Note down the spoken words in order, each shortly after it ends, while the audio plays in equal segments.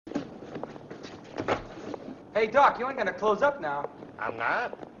Hey, Doc, you ain't gonna close up now. I'm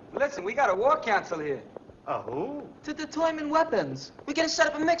not. Listen, we got a war council here. Who? To determine weapons. We gotta set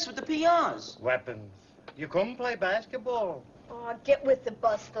up a mix with the PRs. Weapons. You couldn't play basketball. Oh, get with it,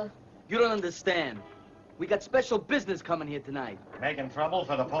 Buster. You don't understand. We got special business coming here tonight. Making trouble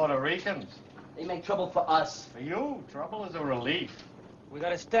for the Puerto Ricans. They make trouble for us. For you, trouble is a relief. We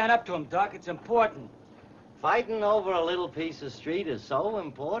gotta stand up to him, Doc. It's important. Fighting over a little piece of street is so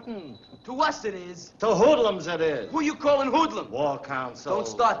important. To us it is. To hoodlums it is. Who you calling hoodlum? War council. Don't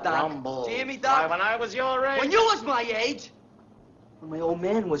start, Doc. Rumble. Do you hear me, Doc? Why, when I was your age. When you was my age. When my old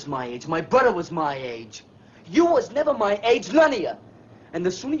man was my age. My brother was my age. You was never my age, none of you. And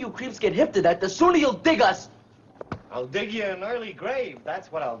the sooner you creeps get hip to that, the sooner you'll dig us. I'll dig you an early grave.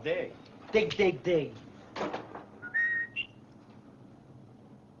 That's what I'll dig. Dig, dig, dig.